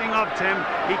fight backing up, Tim.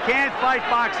 He can't fight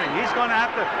boxing. He's going to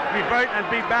have to revert and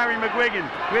beat Barry McGuigan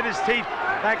with his teeth.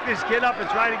 Back this kid up and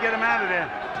try to get him out of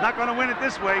there. He's not going to win it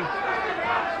this way.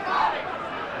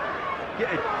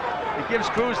 It gives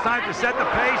Cruz time to set the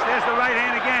pace. There's the right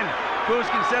hand again. Cruz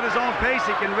can set his own pace.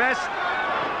 He can rest.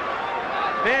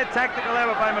 Bad tactical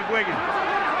error by McGuigan.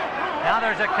 Now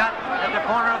there's a cut at the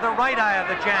corner of the right eye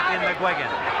of the champion, McGuigan.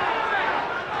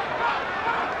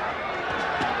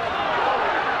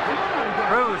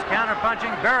 Cruz counter-punching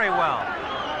very well.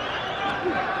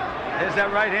 There's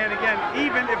that right hand again.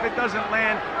 Even if it doesn't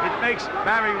land, it makes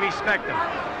Barry respect him.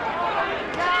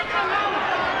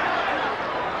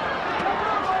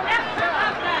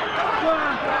 Come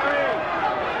on, Barry.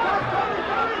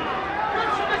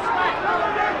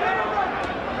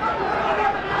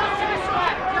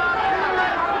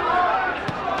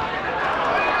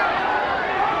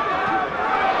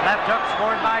 Left hook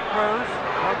scored by Cruz.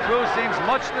 Well, Cruz seems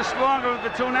much the stronger of the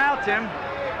two now, Tim.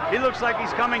 He looks like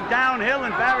he's coming downhill,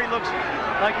 and Barry looks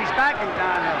like he's backing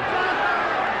downhill.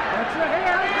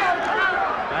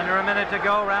 Under a minute to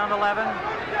go, round 11.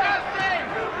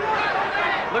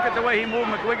 Look at the way he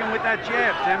moved McGuigan with that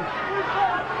jab, Tim.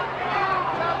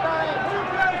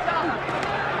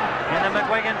 In the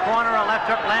McGuigan corner, a left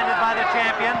hook landed by the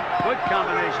champion. Good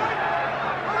combination.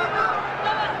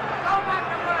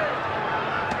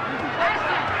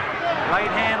 Right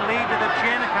hand lead to the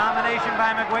chin, a combination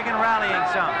by McGuigan rallying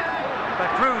some. But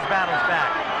Cruz battles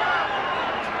back.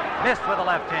 Missed with the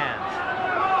left hand.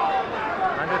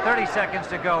 Under 30 seconds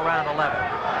to go, round 11.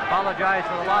 Apologize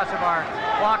for the loss of our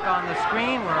clock on the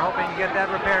screen. We're hoping to get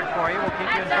that repaired for you. We'll keep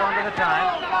you informed of the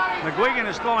time. McGuigan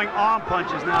is throwing arm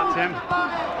punches now, Tim.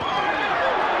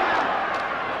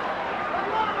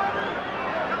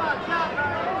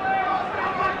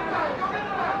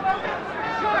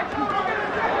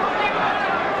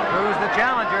 Cruz, the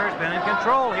challenger, has been in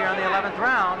control here in the 11th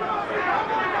round.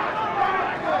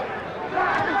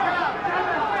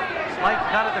 Slight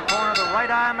cut at the corner of the right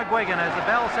eye of McGuigan as the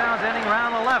bell sounds ending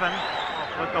round 11.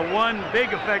 But the one big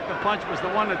effective punch was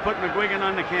the one that put McGuigan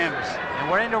on the canvas.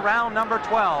 And we're into round number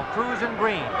 12. Cruz in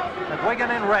green, McGuigan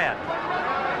in red.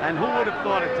 And who would have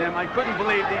thought it, Tim? I couldn't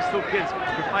believe these two kids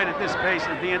could fight at this pace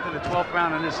at the end of the 12th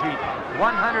round in this heat.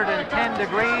 110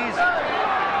 degrees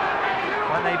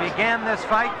when they began this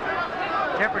fight.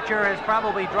 Temperature has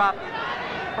probably dropped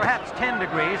perhaps 10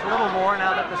 degrees, a little more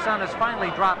now that the sun has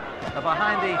finally dropped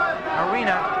behind the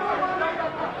arena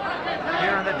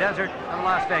here in the desert of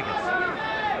Las Vegas.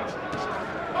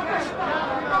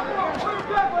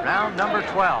 Round number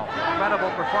 12.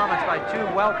 Incredible performance by two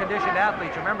well-conditioned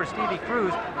athletes. Remember, Stevie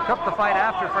Cruz took the fight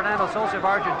after Fernando Sosa of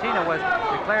Argentina was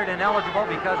declared ineligible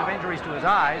because of injuries to his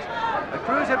eyes. But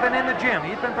Cruz had been in the gym.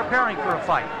 He'd been preparing for a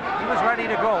fight. He was ready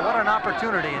to go. What an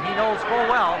opportunity. And he knows full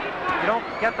well you don't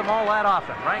get them all that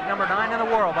often. Ranked number 9 in the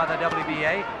world by the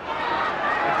WBA.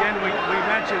 Again, we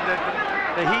mentioned that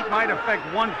the heat might affect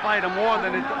one fighter more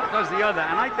than it does the other.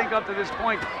 And I think up to this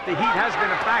point, the heat has been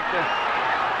a factor.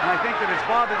 And I think that it's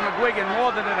bothered McGuigan more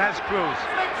than it has Cruz.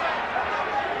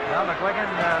 Well, McGuigan,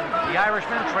 the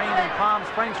Irishman, trained in Palm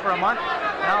Springs for a month.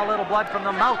 Now a little blood from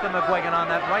the mouth of McGuigan on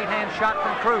that right-hand shot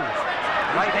from Cruz.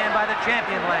 Right hand by the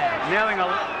champion lands.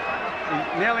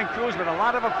 Nailing Cruz with a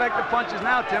lot of effective punches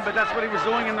now, Tim, but that's what he was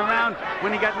doing in the round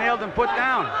when he got nailed and put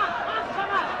down.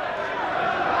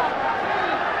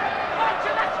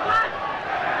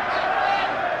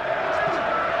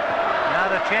 Now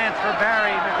the chance for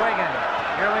Barry McGuigan.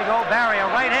 Here we go, Barry, a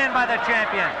right hand by the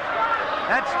champion.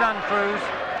 That stunned Cruz.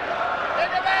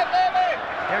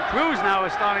 Yeah, Cruz now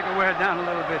is starting to wear down a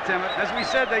little bit, Tim. As we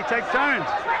said, they take turns.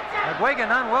 McGuigan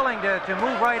unwilling to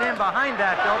move right in behind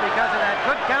that, though, because of that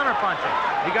good counterpunching.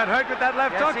 He got hurt with that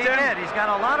left hook, Tim. Yes, he did. He's got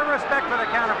a lot of respect for the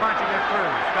counterpunching of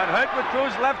Cruz. Got hurt with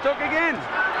Cruz, left hook again.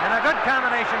 And a good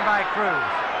combination by Cruz.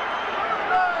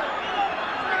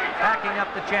 Backing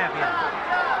up the champion.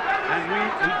 And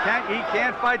he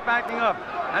can't fight backing up.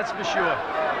 That's for sure.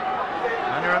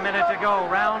 Under a minute to go,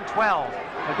 round 12.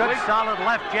 A good solid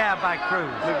left jab by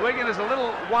Cruz. McGuigan is a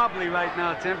little wobbly right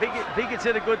now, Tim. If he gets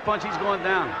hit a good punch, he's going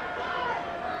down.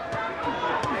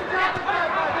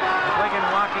 McGuigan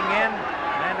walking in,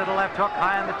 landed a left hook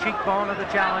high on the cheekbone of the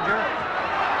challenger.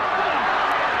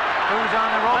 Cruz on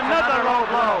the ropes, another low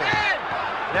blow.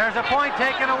 There's a point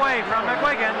taken away from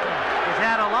McGuigan. He's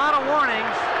had a lot of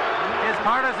warnings. His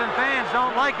partisan fans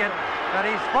don't like it, but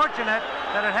he's fortunate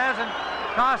that it hasn't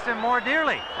cost him more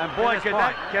dearly. And boy, could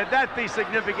that be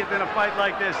significant in a fight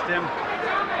like this, Tim?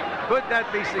 Could that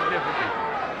be significant?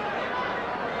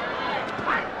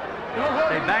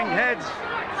 They banged heads.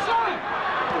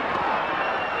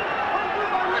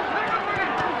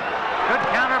 Good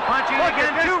counter punching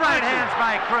again. Two right hands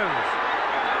by Cruz.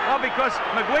 Well, because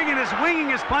McGuigan is winging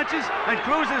his punches and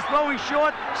Cruz is throwing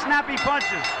short, snappy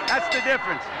punches. That's the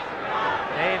difference.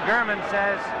 Dave German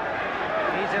says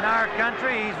he's in our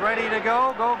country. He's ready to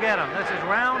go. Go get him. This is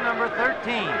round number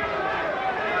 13.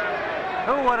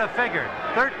 Who would have figured?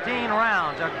 13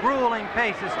 rounds, a grueling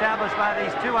pace established by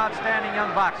these two outstanding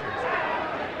young boxers.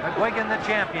 McGuigan, the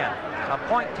champion. A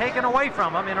point taken away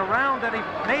from him in a round that he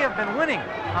may have been winning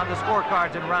on the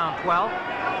scorecards in round 12.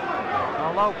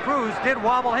 Although Cruz did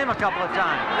wobble him a couple of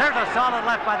times. There's a solid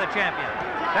left by the champion.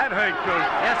 That hurt Cruz.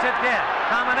 Yes, it did.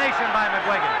 Combination by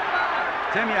McGuigan.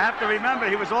 Tim, you have to remember,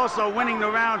 he was also winning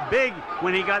the round big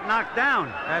when he got knocked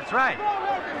down. That's right.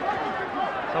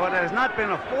 So it has not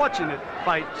been a fortunate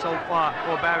fight so far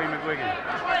for Barry McGuigan.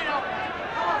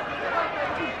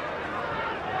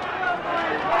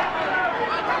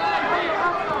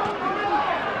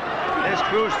 There's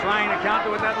Cruz trying to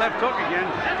counter with that left hook again.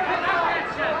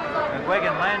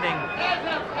 McGuigan landing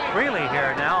freely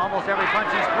here now. Almost every punch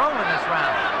he's thrown in this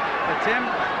round. But Tim,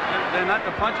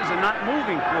 the punches are not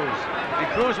moving Cruz. And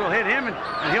Cruz will hit him and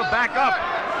he'll back up.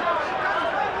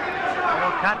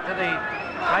 We'll cut to the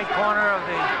right corner of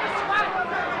the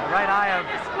right eye of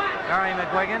Barry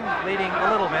McGuigan, bleeding a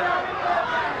little bit.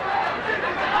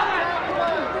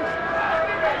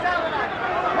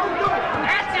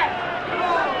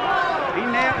 He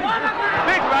nailed it.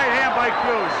 Big right hand by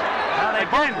Cruz. Now they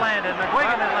both landed.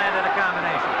 McGuigan had landed a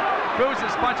combination.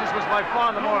 Cruz's punches was by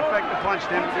far the more effective punch,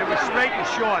 Tim. It was straight and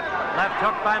short. Left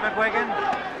hook by McGuigan.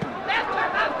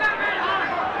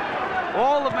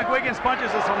 All of McGuigan's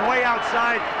punches are from way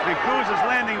outside, and Cruz is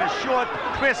landing the short,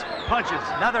 crisp punches.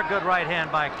 Another good right hand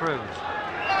by Cruz.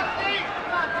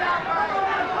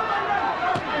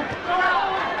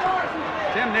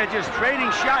 Tim, they're just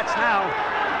trading shots now.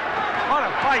 What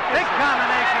a fight. Big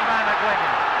combination by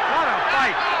McGuigan. What a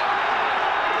fight.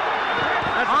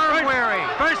 That's Arm weary.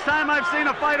 First time I've seen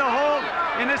a fighter hold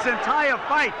in this entire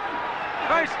fight.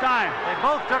 First time. They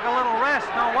both took a little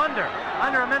rest, no wonder.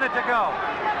 Under a minute to go.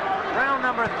 Round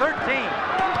number 13.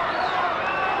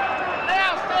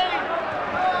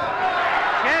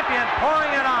 Champion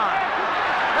pouring it on.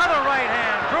 Another right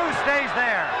hand. Cruz stays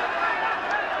there.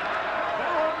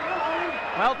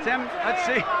 Well, Tim, let's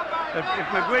see. If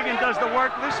McGuigan does the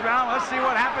work this round, let's see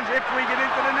what happens if we get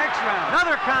into the next round.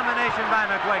 Another combination by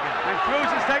McGuigan. And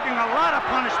Cruz is taking a lot of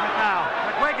punishment now.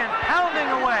 McGuigan pounding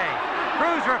away.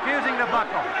 Cruz refusing to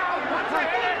buckle.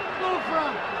 Move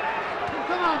from.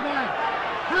 Come on, man.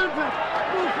 Move from.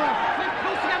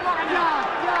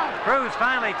 Cruz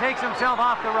finally takes himself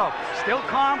off the ropes. Still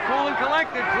calm, cool, and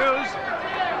collected, Cruz.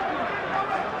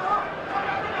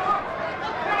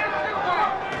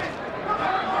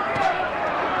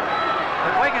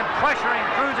 McGuigan pressuring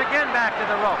Cruz again back to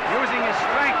the rope. Using his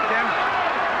strength, Tim.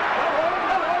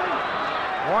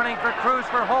 Warning for Cruz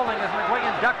for holding as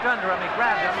McGuigan ducked under him. He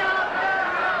grabbed him.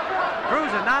 Cruz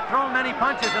has not thrown many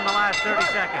punches in the last 30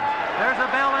 seconds. There's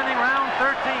a bell ending round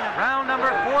 13. Round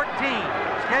number 14,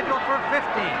 scheduled for 15.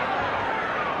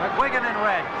 McGuigan in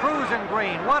red, Cruz in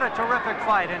green. What a terrific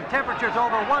fight, and temperatures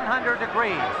over 100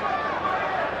 degrees.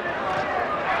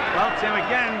 Well, Tim,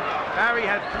 again, Barry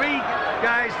had three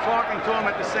guys talking to him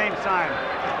at the same time.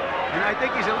 And I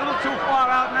think he's a little too far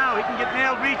out now. He can get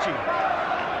nailed reaching.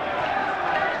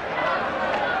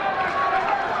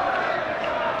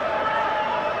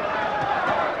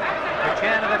 The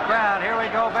chant of the crowd. Here we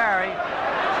go, Barry.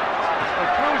 But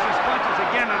Cruz's punches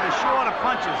again are the shorter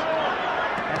punches.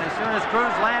 And as soon as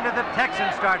Cruz landed, the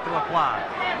Texans start to applaud.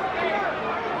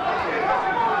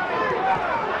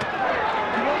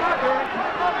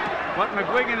 What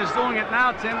McGuigan is doing it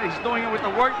now, Tim, he's doing it with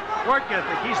the work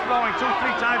ethic. He's throwing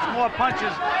 2-3 times more punches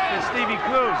than Stevie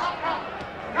Cruz.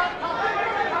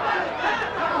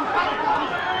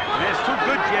 And there's two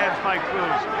good jabs by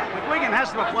Cruz. McGuigan has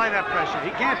to apply that pressure.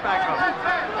 He can't back up.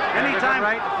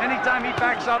 Anytime he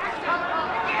backs up,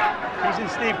 he's in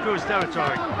Steve Cruz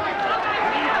territory.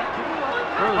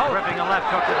 Cruz ripping a left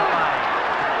hook to the body.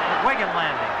 McGuigan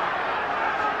landing.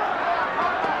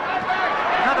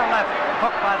 Another left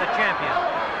hook by the champion.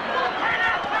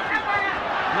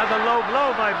 Another low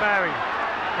blow by Barry.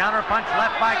 Counter punch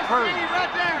left by Cruz.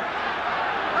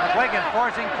 McGuigan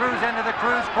forcing Cruz into the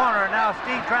Cruz corner. Now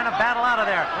Steve trying to battle out of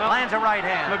there. Lands a right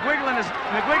hand. McGuigan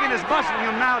is bustling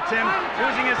him now, Tim,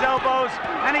 using his elbows.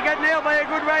 And he got nailed by a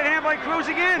good right hand by Cruz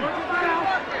again.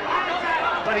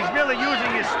 But he's really using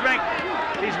his strength.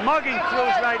 He's mugging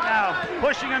Cruz right now,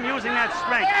 pushing him using that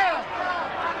strength.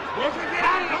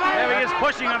 There he is,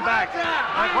 pushing him back.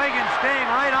 McGuigan staying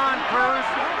right on Cruz.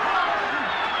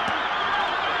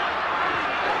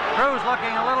 Cruz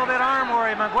looking a little bit arm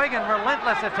weary. McGuigan,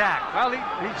 relentless attack. Well,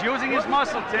 he's using his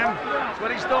muscle, Tim. That's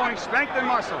what he's doing, strength and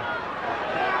muscle.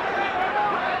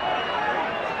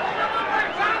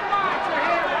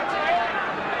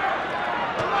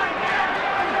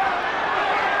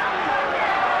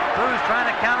 Cruz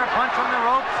trying to counter punch from the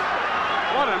ropes.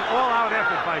 What an all-out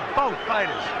effort by both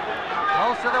fighters.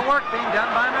 Most of the work being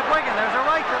done by McGuigan. There's a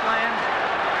right that lands.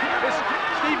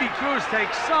 Stevie Cruz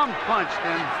takes some punch,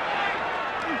 Tim.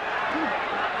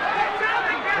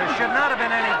 There should not have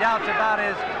been any doubts about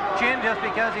his chin just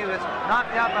because he was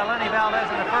knocked out by Lenny Valdez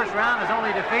in the first round. His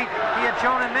only defeat. He had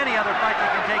shown in many other fights he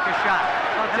can take a shot.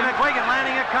 And McGuigan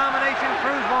landing a combination.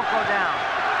 Cruz won't go down.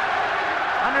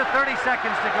 Under 30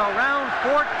 seconds to go. Round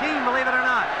 14, believe it or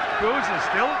not. Cruz is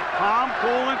still calm,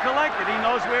 cool, and collected. He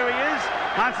knows where he is.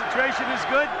 Concentration is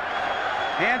good.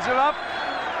 Hands are up.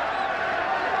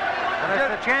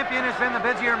 But the champion has been the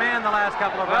busier man the last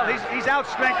couple of rounds. Well, he's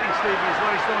out-strengthening Stevie is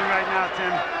what he's doing right now, Tim.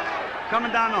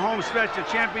 coming down the home stretch, the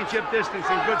championship distance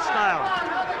in good style.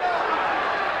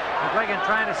 McGuigan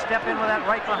trying to step in with that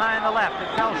right behind the left.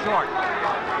 It fell short.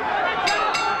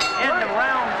 Into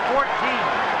round 14.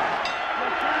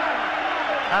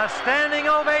 A standing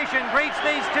ovation greets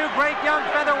these two great young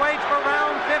featherweights for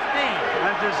round 15.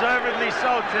 And deservedly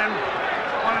so, Tim.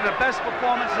 One of the best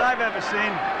performances I've ever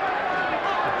seen.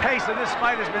 The pace of this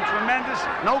fight has been tremendous.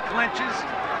 No clinches.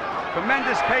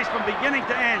 Tremendous pace from beginning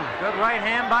to end. Good right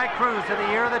hand by Cruz to the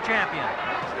ear of the champion.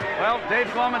 Well, Dave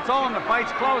Gorman told him the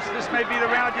fight's close. This may be the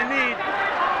round you need.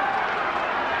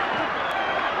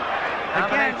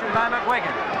 Combination by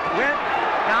McGuigan. With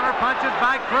counter punches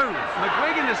by Cruz.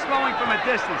 McGuigan is throwing from a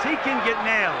distance. He can get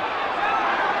nailed.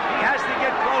 He has to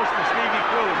get close to Stevie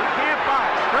Cruz. He can't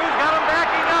box. Cruz got him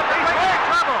backing up. He's in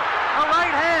trouble. A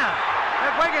right hand.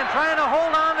 McGuigan trying to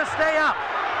hold on to stay up.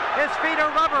 His feet are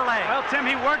rubber legs. Well, Tim,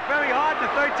 he worked very hard in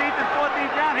the 13th and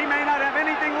 14th round. He may not have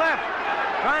anything left.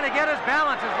 Trying to get his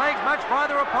balance. His legs much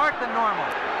farther apart than normal.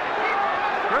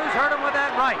 Cruz hurt him with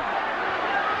that right.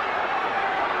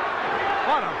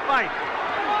 What a fight.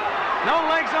 No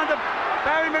legs under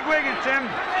Barry McGuigan, Tim.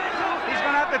 He's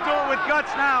going to have to do it with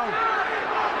guts now.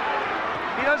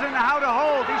 He doesn't know how to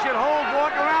hold. He should hold,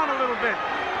 walk around a little bit.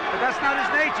 But that's not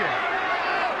his nature.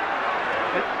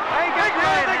 Hey, get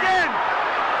nailed again.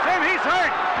 Tim, he's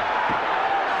hurt.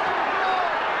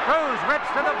 Cruz rips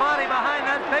to the body behind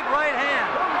that big right hand.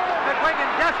 McGuigan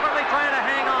desperately trying to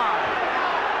hang on.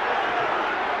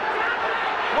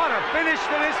 What a finish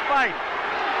to this fight.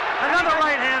 Another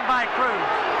right hand by Cruz.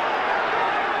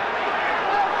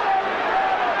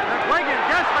 McGuigan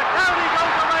desperate. Down he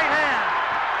goes, the right hand.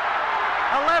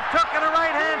 A left hook and a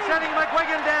right hand sending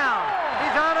McGuigan down.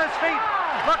 He's on his feet,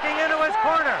 looking into his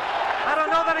corner. I don't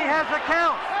know that he has the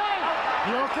count.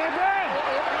 You okay, Barry?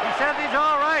 He says he's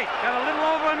all right. Got a little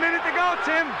over a minute to go,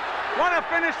 Tim. What a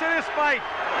finish to this fight.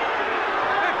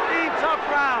 15 tough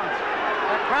rounds.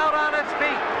 The crowd on its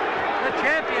feet. The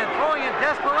champion throwing in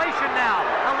desperation now.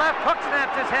 A left hook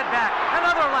snaps his head back.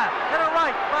 Another left and a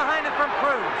right behind it from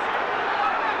Cruz.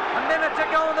 A minute to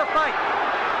go in the fight.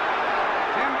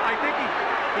 Tim, I think he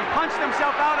punched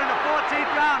himself out in the 14th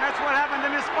round. That's what happened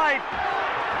in this fight.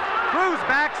 Cruz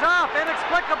backs off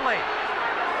inexplicably.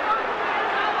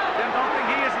 Tim, don't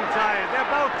think he isn't tired. They're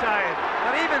both tired.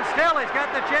 But even still, he's got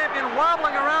the champion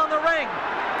wobbling around the ring.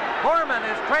 Gorman,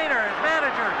 his trainer, his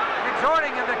manager,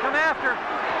 exhorting him to come after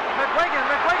McGuigan.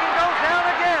 McGuigan goes down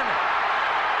again.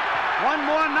 One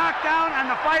more knockdown and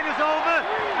the fight is over.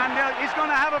 And he's going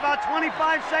to have about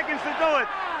 25 seconds to do it.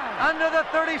 Under the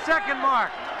 30-second mark.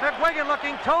 McGuigan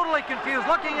looking totally confused,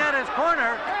 looking at his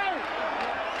corner,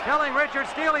 telling Richard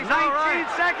Steele he's all right.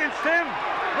 19 seconds, Tim.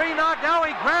 3 knocked. Now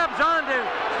he grabs onto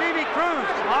Stevie Cruz.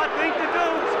 Smart thing to do.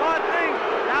 Smart thing.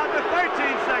 Down to 13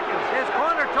 seconds. His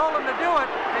corner told him to do it.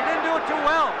 They didn't do it too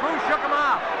well. Cruz shook him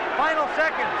off. Final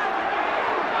seconds.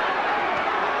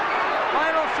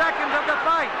 Final seconds of the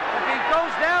fight. If he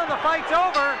goes down, the fight's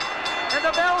over. And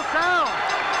the bell sounds.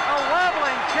 A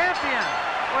wobbling champion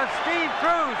with Steve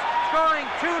Cruz scoring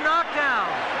 2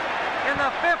 knockdowns in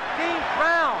the 15th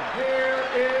round. Here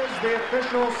is the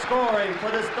official scoring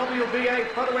for this WBA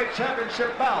Featherweight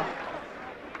Championship bout.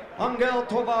 Angel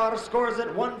Tovar scores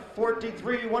at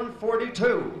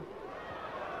 143-142.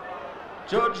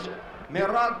 Judge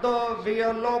Mirado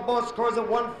Villalobos scores at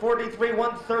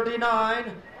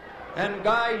 143-139. And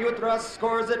Guy Yutras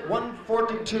scores at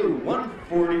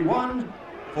 142-141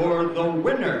 for the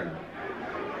winner.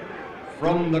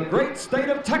 From the great state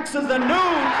of Texas, the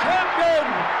new champion,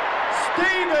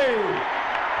 Stevie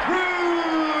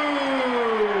Cruz.